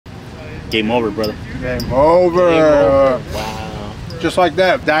Game over, brother. Game over. Game over. Wow. Just like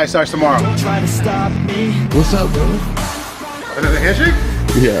that. Diet starts tomorrow. What's up, bro? Another handshake?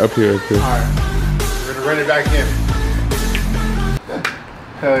 Yeah, up here, up here. All right. We're gonna run it back in.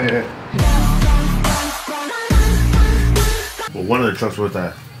 Hell yeah. Well, one of the trucks was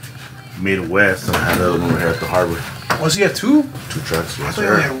at Midwest, and I had the other one over here at the harbor. Oh, so you have two? Two trucks, I yes, thought you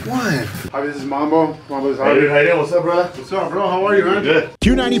sir. only had one. Hi, this is Mambo. Mambo's Hey, Javi. how you doing? What's up, brother? What's up, bro? How are you, man? Good.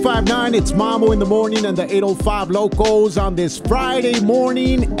 Q95.9, it's Mamo in the morning and the 805 Locos on this Friday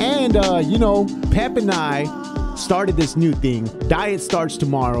morning. And, you know, Pep and I started this new thing. Diet starts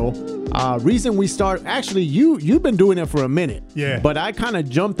tomorrow. Reason we start, actually, you've been doing it for a minute. Yeah. But I kind of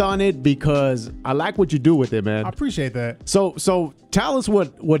jumped on it because I like what you do with it, man. I appreciate that. So tell us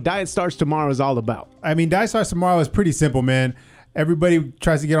what Diet Starts Tomorrow is all about. I mean, Diet Starts Tomorrow is pretty simple, man. Everybody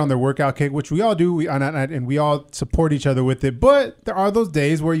tries to get on their workout kick, which we all do, and we all support each other with it. But there are those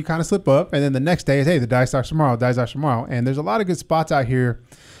days where you kind of slip up, and then the next day is, hey, the diet starts tomorrow, diet starts tomorrow. And there's a lot of good spots out here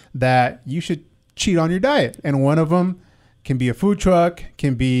that you should cheat on your diet. And one of them can be a food truck,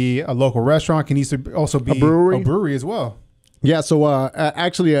 can be a local restaurant, can also be a brewery as well. Yeah, so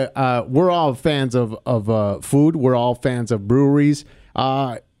actually, we're all fans of food. We're all fans of breweries.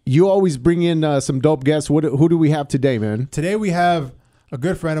 You always bring in some dope guests. Who do we have today, man? Today we have a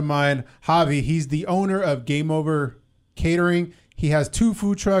good friend of mine, Javi. He's the owner of Game Over Catering. He has two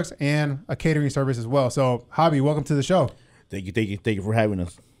food trucks and a catering service as well. So, Javi, welcome to the show. Thank you for having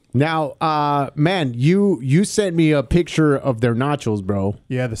us. Now, man, you sent me a picture of their nachos, bro.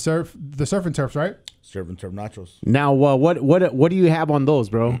 Yeah, the surf and turfs, right? Surf and turf nachos. Now, what do you have on those,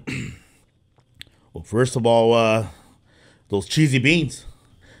 bro? Well, first of all, those cheesy beans.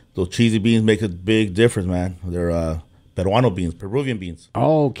 Those cheesy beans make a big difference, man. They're Peruano beans, Peruvian beans.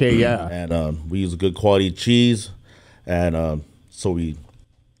 Oh, okay, yeah. And we use a good quality cheese. And so we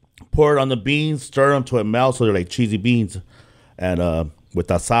pour it on the beans, stir them to it melt so they're like cheesy beans. And with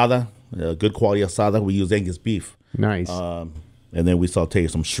asada, good quality asada, we use Angus beef. Nice. And then we saute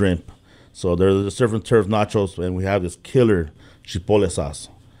some shrimp. So they're the surf and turf nachos, and we have this killer chipotle sauce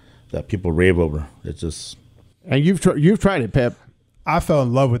that people rave over. It's just... And you've tried it, Pep. I fell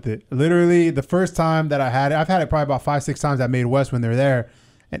in love with it. Literally, the first time that I had it, I've had it probably about 5-6 times at Made West when they're there.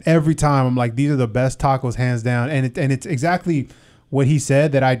 And every time I'm like, these are the best tacos, hands down. And it's exactly what he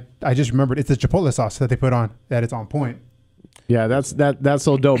said that I just remembered. It's the chipotle sauce that they put on, that it's on point. Yeah, that's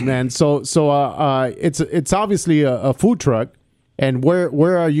so dope, man. So it's obviously a food truck. And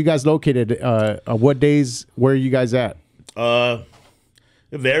where are you guys located? What days? Where are you guys at?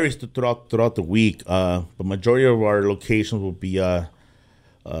 It varies throughout the week. But majority of our locations will be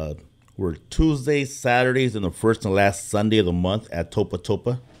we're Tuesdays, Saturdays, and the first and last Sunday of the month at Topa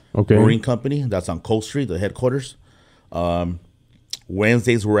Topa Brewing Company. That's on Cold Street, the headquarters.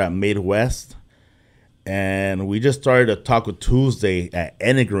 Wednesdays we're at Midwest. And we just started a Taco Tuesday at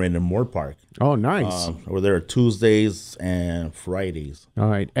Enegrin in Moore Park. Oh, nice. We're there Tuesdays and Fridays. All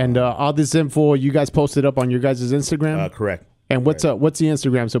right. And all this info you guys posted up on your guys' Instagram? Correct. And what's the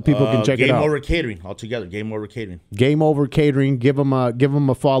Instagram so people can check it out? Game Over Catering altogether. Game Over Catering. Game Over Catering. Give them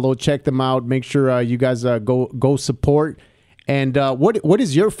a follow. Check them out. Make sure you guys go support. And what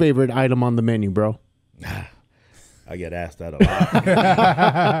is your favorite item on the menu, bro? I get asked that a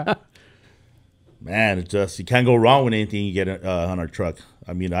lot. Man, it's just you can't go wrong with anything you get on our truck.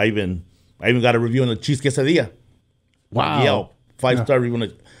 I mean, I even got a review on the cheese quesadilla. Wow. Yelp, 5-star review on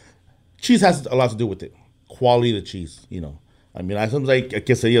the cheese has a lot to do with it. Quality of the cheese, you know. I mean, sometimes like a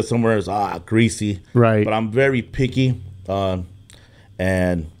quesadilla somewhere is greasy, right? But I'm very picky,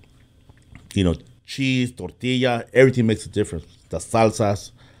 and you know, cheese, tortilla, everything makes a difference. The salsas,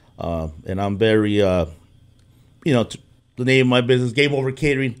 and I'm very, you know, the name of my business, Game Over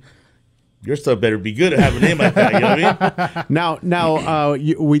Catering. Your stuff better be good at having a name like that. You know what I mean? Now,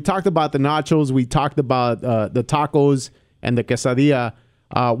 we talked about the nachos. We talked about the tacos and the quesadilla.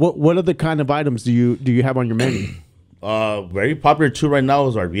 What other kind of items do you have on your menu? Very popular too right now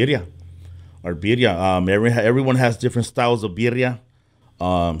is our birria. Everyone has different styles of birria, but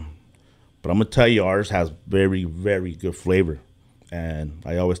I'm gonna tell you ours has very, very good flavor, and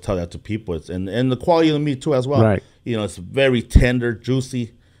I always tell that to people. It's and the quality of the meat too as well. Right. You know, it's very tender,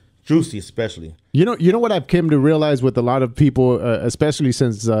 juicy especially. You know what I've come to realize with a lot of people, especially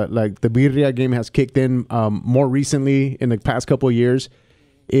since like the birria game has kicked in more recently in the past couple of years,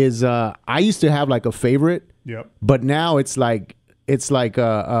 is I used to have like a favorite. Yep. But now it's like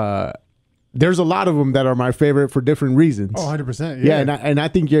there's a lot of them that are my favorite for different reasons. Oh, 100%. Yeah, and I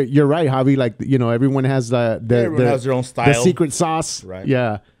think you're right, Javi. Like, you know, everyone has everyone has their own style, the secret sauce. Right.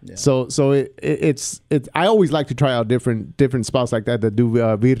 Yeah. So it's I always like to try out different spots like that do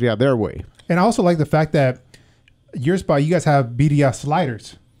birria their way. And I also like the fact that your spot, you guys have birria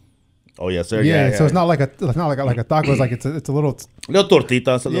sliders. Oh yes, sir. Yeah, so it's not like a taco. It's like it's a little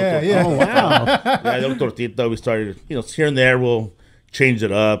tortita. It's a little tortita. Oh wow. Yeah, little tortita. We started, here and there. We'll change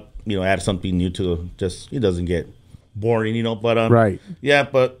it up. Add something new to it. Just it doesn't get boring. But right. Yeah,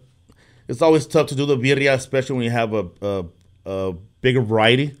 but it's always tough to do the birria, especially when you have a bigger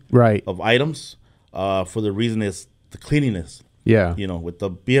variety right of items. For the reason is the cleanliness. Yeah. With the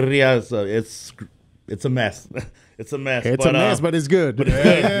birria, it's a mess. It's a mess. It's a mess, but it's good. But it's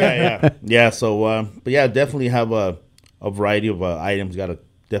good. Yeah. So, but yeah, definitely have a variety of items. Got to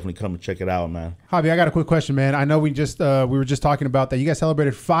definitely come and check it out, man. Javi, I got a quick question, man. I know we were just talking about that. You guys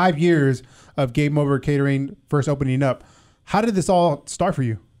celebrated 5 years of Game Over Catering first opening up. How did this all start for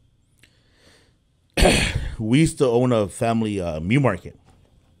you? We used to own a family meat market.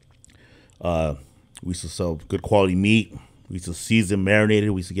 We used to sell good quality meat. We used to season, marinate it.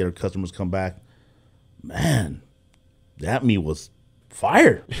 We used to get our customers come back. Man, that meat was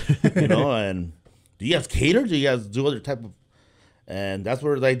fire, and do you guys cater? Do you guys do other type of, and that's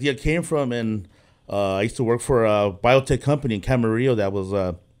where the idea came from. And I used to work for a biotech company in Camarillo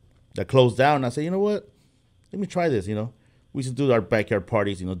that closed down. And I said, you know what? Let me try this, We used to do our backyard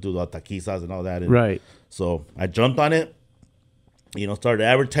parties, do the taquizas and all that. And right. So I jumped on it, started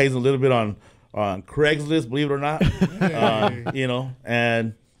advertising a little bit on Craigslist, believe it or not,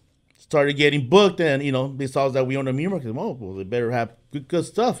 and started getting booked. And, they saw that we owned a meat market. Oh, well, they better have good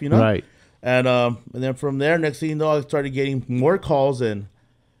stuff, Right. And then from there, next thing you know, I started getting more calls, and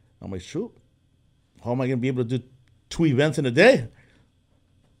I'm like, shoot, how am I going to be able to do 2 events in a day?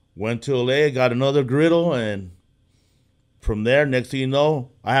 Went to LA, got another griddle, and from there, next thing you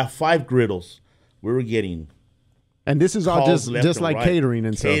know, I have 5 griddles. We were getting and this is all calls just like right. catering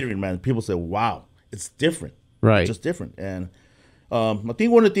and stuff. Catering, man. People say, wow, it's different. Right. It's just different. And I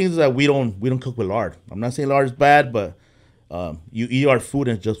think one of the things is that we don't cook with lard. I'm not saying lard is bad, but you eat our food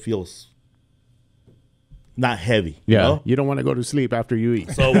and it just feels not heavy. Yeah, you don't want to go to sleep after you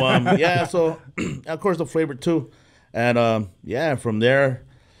eat. So so of course the flavor too, and from there,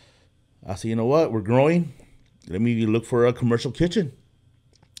 I said, you know what, we're growing. Let me look for a commercial kitchen,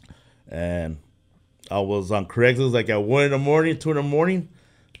 and I was on Craigslist like at 1 in the morning, 2 in the morning,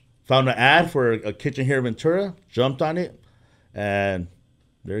 found an ad for a kitchen here in Ventura, jumped on it, and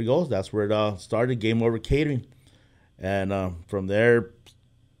there it goes. That's where it started, Game Over Catering, and from there,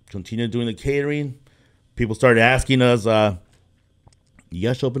 continued doing the catering. People started asking us, you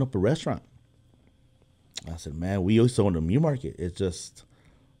guys should open up a restaurant. I said, man, we used to own the meat market. It's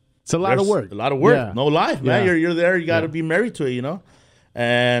a lot of work. A lot of work. Yeah. No life, man. Yeah. You're there. You got to be married to it,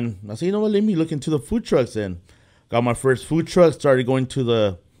 And I said, you know what? Let me look into the food trucks. And got my first food truck. Started going to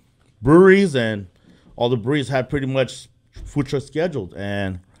the breweries. And all the breweries had pretty much food trucks scheduled.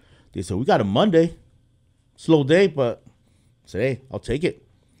 And they said, we got a Monday. Slow day, but I said, hey, I'll take it.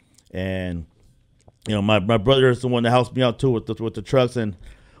 And my brother is the one that helps me out too with the trucks, and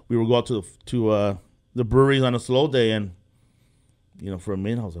we would go out to the breweries on a slow day, and for a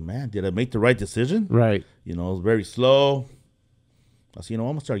minute I was like, man, did I make the right decision? Right. It was very slow. I said, I'm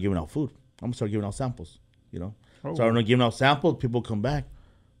gonna start giving out food. I'm gonna start giving out samples. Starting giving out samples, people come back.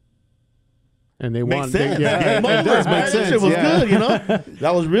 And they Makes want sense. yeah, it does make sense. That shit was good,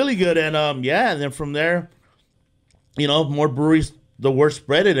 That was really good, and and then from there, more breweries, the word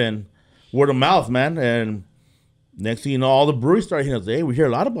spread it, and word of mouth, man. And next thing you know, all the breweries started hitting us. Hey, we hear a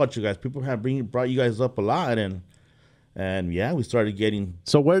lot about you guys. People have brought you guys up a lot, and we started getting.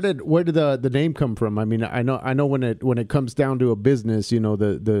 So where did the name come from? I mean, I know when it comes down to a business,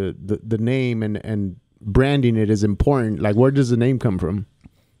 the name and branding it is important. Like, where does the name come from?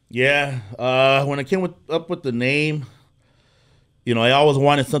 Yeah, when I came up with the name, I always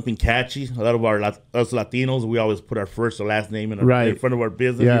wanted something catchy. A lot of us Latinos, we always put our first or last name in front of our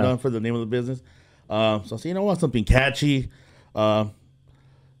business, for the name of the business. So I said, I want something catchy. I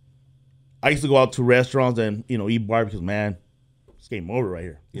used to go out to restaurants and, eat barbecues. Man, it's game over right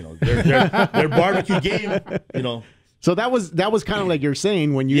here. Their barbecue game, So that was kind of like you're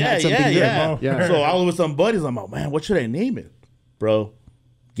saying when you had something good. Yeah. So I was with some buddies. I'm like, man, what should I name it? Bro,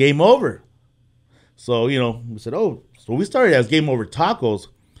 Game Over. So, we said, so we started as Game Over Tacos,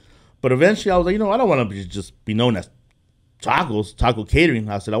 but eventually I was like, I don't want to just be known as tacos, taco catering.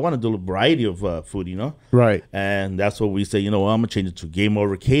 I said, I want to do a variety of food, Right. And that's what we say, I'm going to change it to Game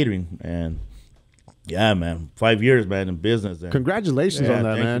Over Catering. And Yeah, man. 5 years, man, in business. And Congratulations on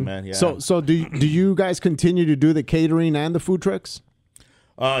that, thank man. you, man. Yeah. So do you guys continue to do the catering and the food trucks?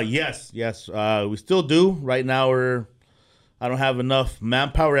 Yes. We still do. Right now, I don't have enough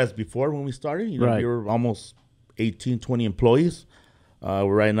manpower as before when we started. You know, Right. we were almost 18, 20 employees.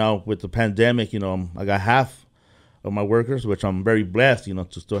 Right now with the pandemic, you know, I got half of my workers, which I'm very blessed, you know,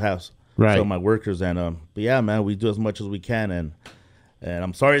 to still have Right. some of my workers. And but yeah, man, we do as much as we can. And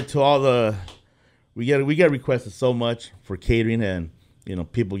I'm sorry to all the we get requested so much for catering, and you know,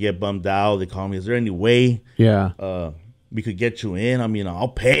 people get bummed out. They call me, is there any way we could get you in? I mean, I'll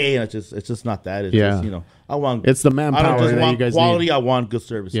pay. And it's just not that. It's just, you know, I want it's the manpower I don't just that want you guys quality. need. I want good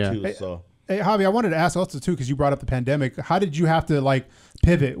service Yeah. too. So. Hey, Javi, I wanted to ask also too, because you brought up the pandemic. How did you have to like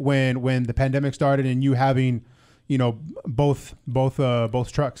pivot when the pandemic started and you having, you know, both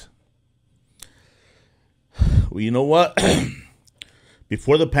trucks? Well, you know what?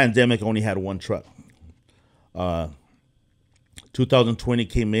 Before the pandemic, I only had one truck. 2020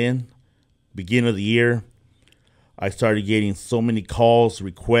 came in, beginning of the year. I started getting so many calls,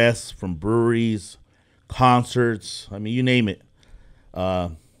 requests from breweries, concerts. I mean, you name it.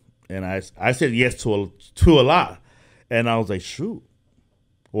 And I said yes to a lot. And I was like, shoot,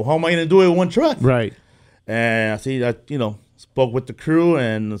 well, how am I going to do it with one truck? Right. And I you know, spoke with the crew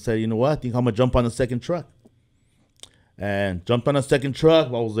and said, you know what, I think I'm going to jump on the second truck. And jumped on the second truck.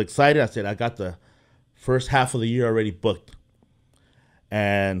 I was excited. I said, I got the first half of the year already booked.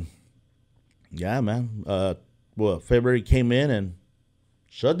 And yeah, man, February came in and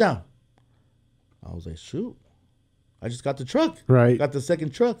shut down. I was like, shoot, I just got the truck. Right. Got the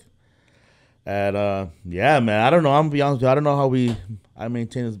second truck. And yeah, man, I don't know. I'm gonna be honest with you. I don't know how I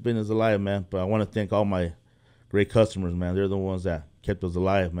maintain this business alive, man. But I want to thank all my great customers, man. They're the ones that kept us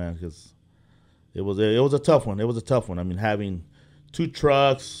alive, man. Because it was a tough one. It was a tough one. I mean, having 2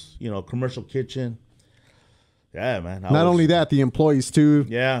 trucks, you know, commercial kitchen. Yeah, man. Not only that, the employees too.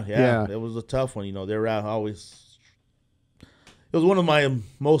 Yeah. It was a tough one. You know, they're out always. It was one of my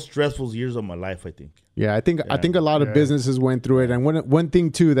most stressful years of my life, I think. Yeah, I think a lot of businesses went through it, and one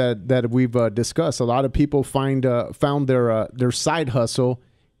thing too that we've discussed, a lot of people found their side hustle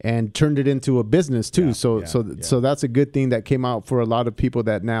and turned it into a business too. So that's a good thing that came out for a lot of people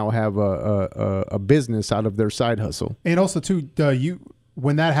that now have a business out of their side hustle. And also too,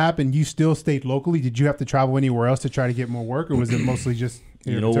 when that happened, you still stayed locally. Did you have to travel anywhere else to try to get more work, or was it mostly just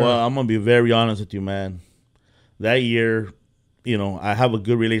you know what? I'm gonna be very honest with you, man. That year, you know, I have a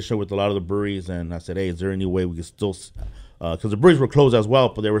good relationship with a lot of the breweries, and I said, hey, is there any way we could still, because the breweries were closed as well,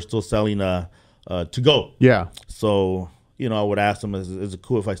 but they were still selling to go. Yeah. So, you know, I would ask them, is it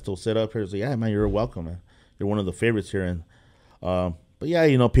cool if I still sit up here? Say, yeah, man, you're welcome, man. You're one of the favorites here. And but yeah,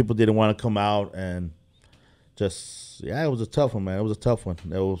 you know, people didn't want to come out, and just, yeah, it was a tough one, man. It was a tough one.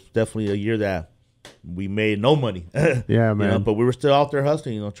 It was definitely a year that we made no money. Yeah, man. You know, but we were still out there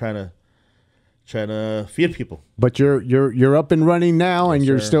hustling, you know, trying to feed people. But you're up and running now, and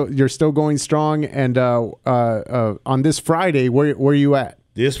Yes, you're still going strong. And on this Friday, where are you at?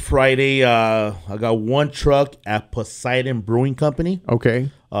 This Friday, I got one truck at Poseidon Brewing Company.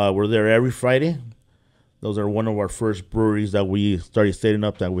 Okay. We're there every Friday. Those are one of our first breweries that we started setting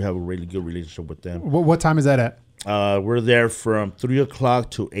up, that we have a really good relationship with them. What time is that at? We're there from 3 o'clock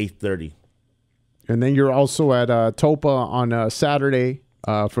to 8:30. And then you're also at Topa on Saturday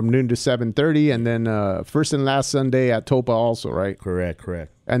from noon to 7:30, and then first and last Sunday at Topa also, right?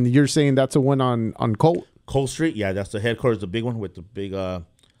 Correct. And you're saying that's a one on Colt? Cold Street, yeah, that's the headquarters, the big one with the big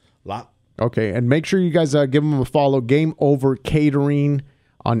lot. Okay, and make sure you guys give them a follow. Game Over Catering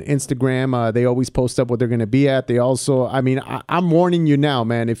on Instagram. They always post up what they're going to be at. They also, I mean, I'm warning you now,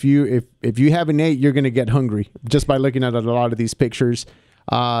 man. If you haven't ate, you're going to get hungry just by looking at a lot of these pictures.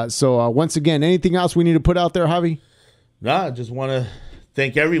 So once again, anything else we need to put out there, Javi? Nah, I just want to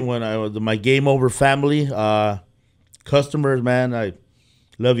thank everyone. My Game Over family, customers, man. I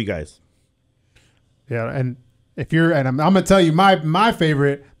love you guys. Yeah, and I'm gonna tell you my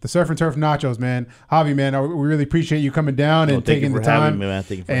favorite, the Surf and Turf nachos, man. Javi, man, we really appreciate you coming down and taking the time. Thank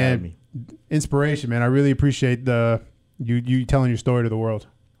you for having me. Inspiration, man. I really appreciate you telling your story to the world.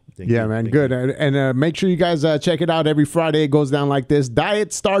 Thank you. Good. And make sure you guys check it out every Friday. It goes down like this.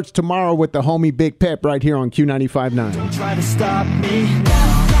 Diet starts tomorrow with the homie Big Pep right here on Q95.9. Don't try to stop me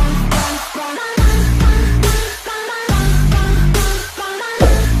now.